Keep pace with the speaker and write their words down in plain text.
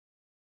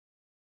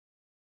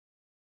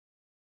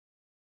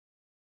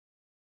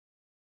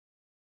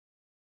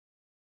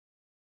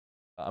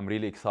I'm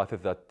really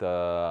excited that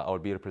I will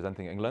be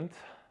representing England.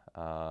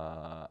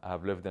 I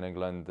have lived in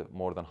England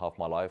more than half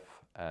my life,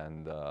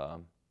 and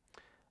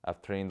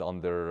I've trained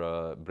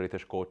under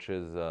British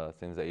coaches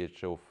since the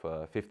age of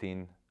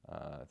 15.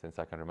 Since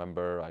I can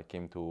remember, I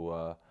came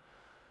to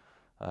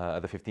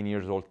as a 15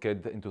 years old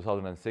kid in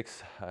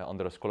 2006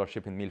 under a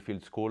scholarship in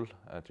Millfield School,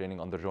 training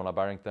under Jonah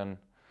Barrington.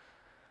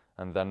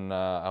 And then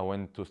I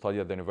went to study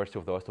at the University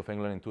of the West of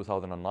England in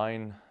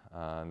 2009.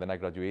 And then I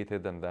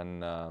graduated, and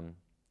then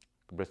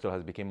Bristol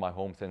has become my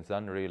home since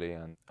then, really.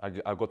 And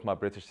I got my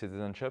British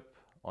citizenship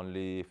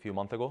only a few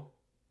months ago.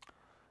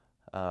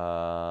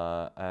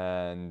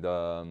 And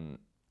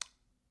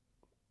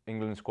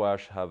England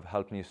Squash have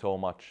helped me so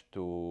much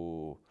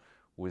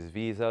with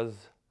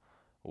visas,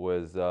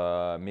 with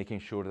making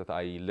sure that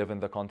I live in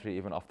the country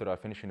even after I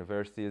finish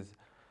universities.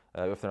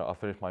 After I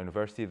finish my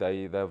university,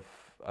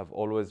 I've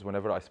always,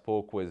 whenever I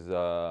spoke with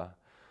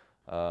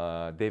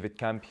David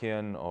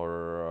Campion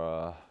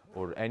or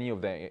any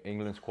of the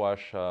England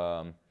Squash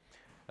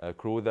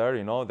crew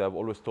there, they've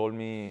always told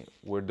me,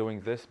 we're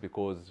doing this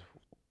because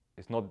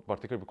it's not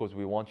particularly because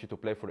we want you to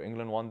play for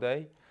England one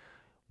day.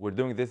 We're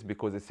doing this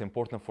because it's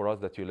important for us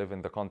that you live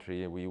in the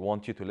country. We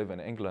want you to live in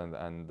England.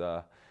 And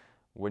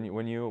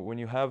when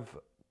you have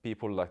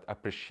people that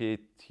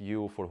appreciate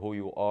you for who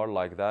you are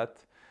like that,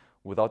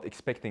 without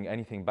expecting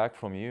anything back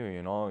from you,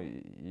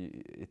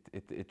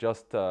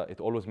 it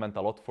always meant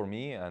a lot for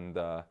me. And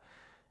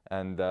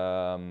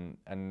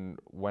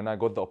when I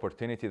got the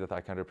opportunity that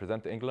I can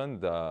represent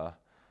England,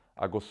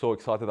 I got so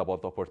excited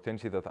about the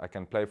opportunity that I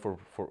can play for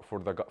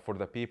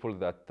the people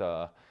that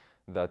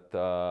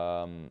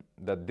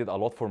did a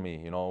lot for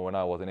me, when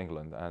I was in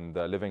England and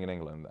living in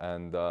England.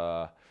 And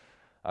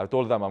I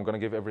told them I'm going to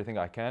give everything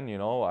I can.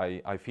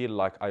 I feel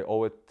like I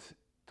owe it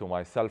to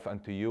myself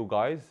and to you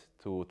guys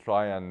to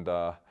try and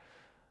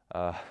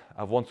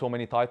I've won so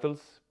many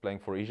titles playing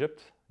for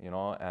Egypt,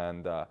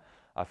 and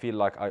I feel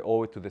like I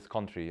owe it to this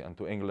country and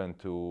to England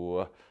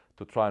to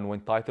try and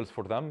win titles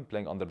for them,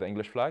 playing under the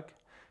English flag,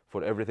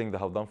 for everything they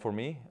have done for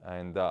me.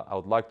 And I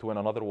would like to win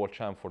another world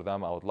champ for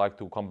them. I would like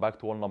to come back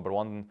to world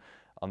 #1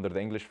 under the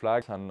English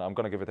flag, and I'm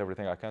going to give it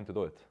everything I can to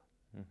do it.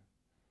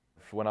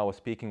 When I was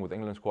speaking with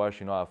England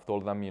Squash, I've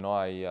told them,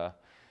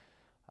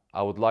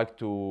 I would like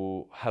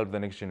to help the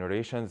next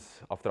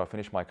generations after I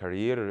finish my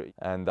career,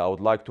 and I would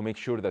like to make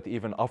sure that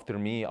even after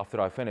me, after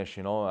I finish,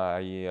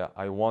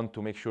 I want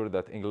to make sure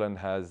that England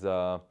has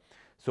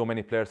so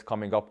many players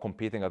coming up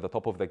competing at the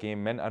top of the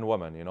game, men and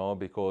women,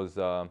 because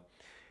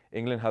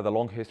England had a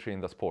long history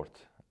in the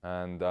sport,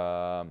 and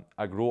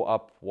I grew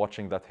up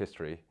watching that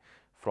history.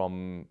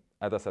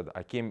 As I said,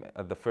 I came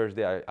at the first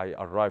day I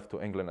arrived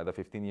to England as a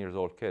 15 years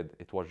old kid.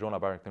 It was Jonah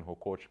Barrington who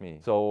coached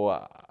me. So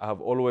I have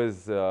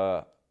always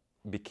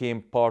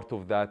became part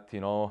of that,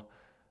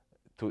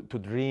 to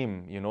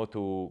dream,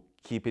 to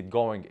keep it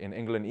going in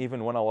England.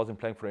 Even when I wasn't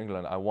playing for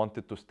England, I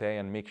wanted to stay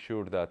and make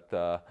sure that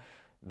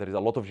there is a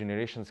lot of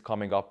generations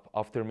coming up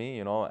after me,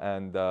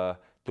 and to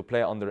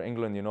play under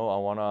England, I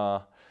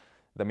want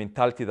the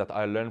mentality that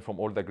I learned from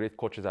all the great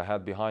coaches I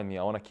had behind me,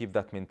 I want to keep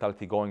that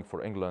mentality going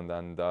for England.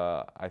 And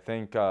I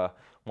think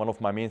one of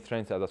my main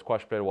strengths as a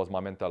squash player was my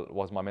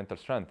mental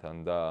strength,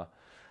 and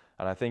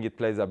I think it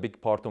plays a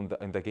big part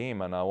in the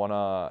game. And I want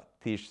to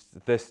teach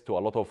this to a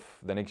lot of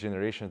the next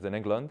generations in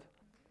England.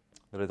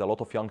 There is a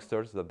lot of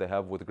youngsters that they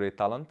have with great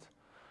talent,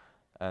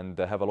 and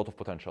they have a lot of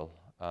potential.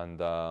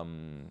 And I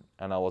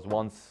was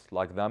once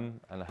like them,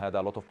 and I had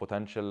a lot of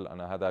potential,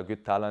 and I had a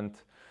good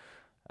talent.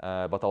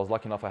 But I was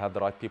lucky enough I had the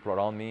right people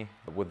around me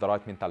with the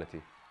right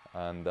mentality.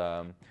 And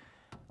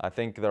I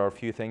think there are a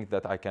few things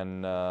that I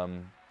can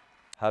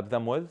help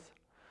them with.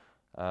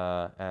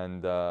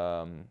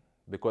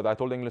 Because I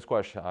told English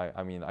Squash,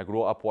 I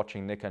grew up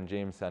watching Nick and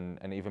James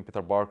and even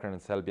Peter Barker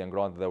and Selby and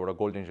Grant. They were a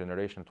golden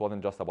generation. It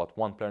wasn't just about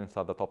one player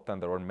inside the top 10.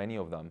 There were many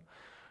of them.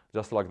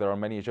 Just like there are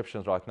many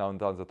Egyptians right now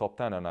inside the top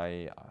 10. And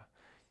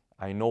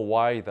I know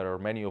why there are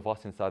many of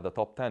us inside the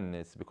top 10.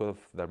 It's because of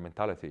their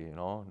mentality,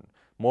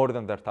 more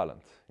than their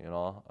talent.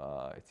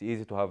 It's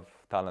easy to have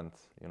talent.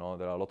 There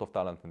are a lot of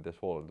talent in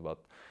this world, but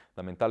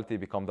the mentality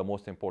becomes the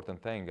most important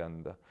thing.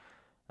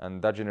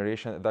 And that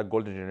generation, that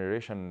golden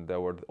generation, there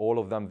were all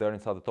of them there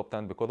inside the top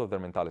 10 because of their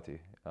mentality.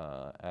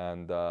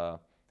 And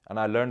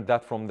I learned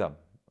that from them,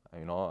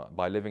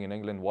 by living in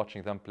England,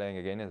 watching them, playing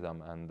against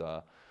them. And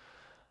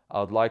I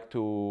would like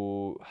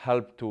to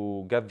help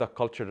to get the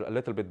culture a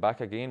little bit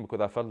back again,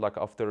 because I felt like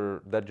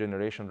after that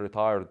generation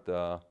retired,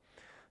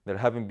 there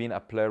haven't been a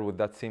player with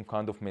that same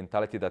kind of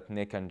mentality that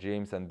Nick and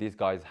James and these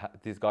guys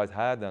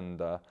had.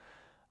 And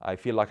I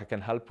feel like I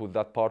can help with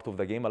that part of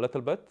the game a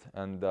little bit.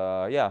 And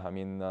that's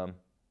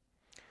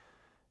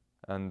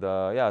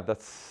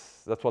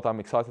what I'm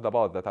excited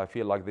about, that I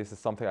feel like this is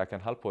something I can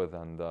help with.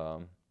 And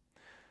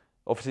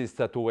obviously it's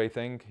a two-way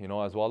thing,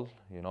 as well,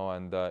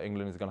 and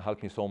England is going to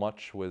help me so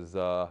much with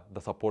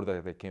the support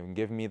that they can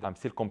give me. I'm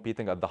still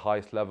competing at the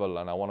highest level,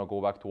 and I want to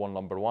go back to world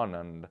 #1.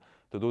 And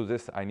to do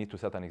this, I need to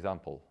set an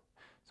example.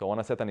 So I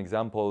want to set an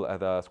example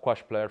as a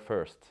squash player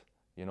first,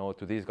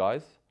 to these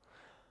guys.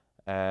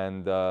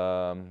 And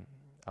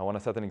I want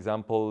to set an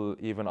example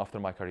even after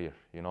my career,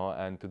 you know,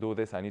 and to do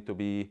this, I need to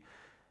be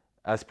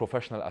as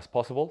professional as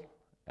possible.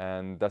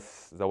 And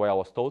that's the way I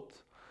was taught.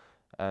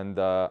 And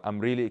I'm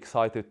really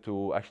excited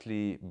to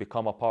actually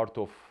become a part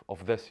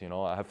of this, you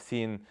know. I have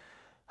seen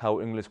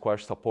how English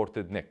squash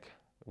supported Nick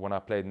when I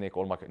played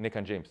Nick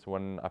and James,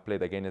 when I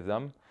played against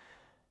them.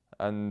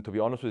 And to be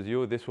honest with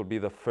you, this will be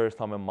the first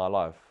time in my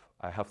life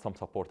I have some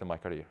support in my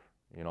career,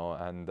 you know,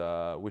 and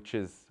which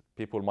is,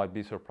 people might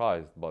be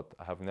surprised, but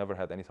I have never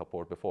had any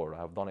support before. I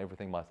have done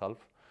everything myself.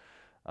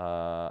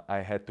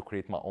 I had to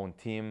create my own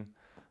team.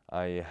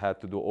 I had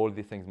to do all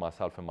these things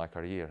myself in my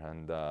career,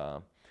 and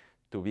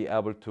to be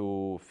able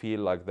to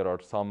feel like there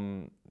are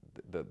some,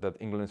 that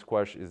England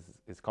squash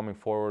is coming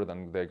forward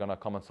and they're gonna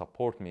come and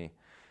support me.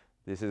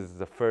 This is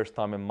the first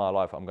time in my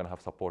life I'm gonna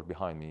have support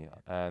behind me,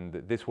 and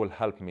this will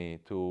help me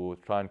to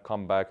try and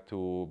come back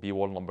to be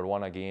world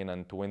 #1 again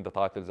and to win the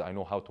titles I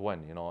know how to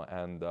win, you know.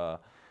 And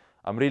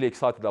I'm really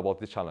excited about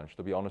this challenge,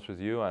 to be honest with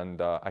you, and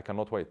I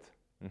cannot wait.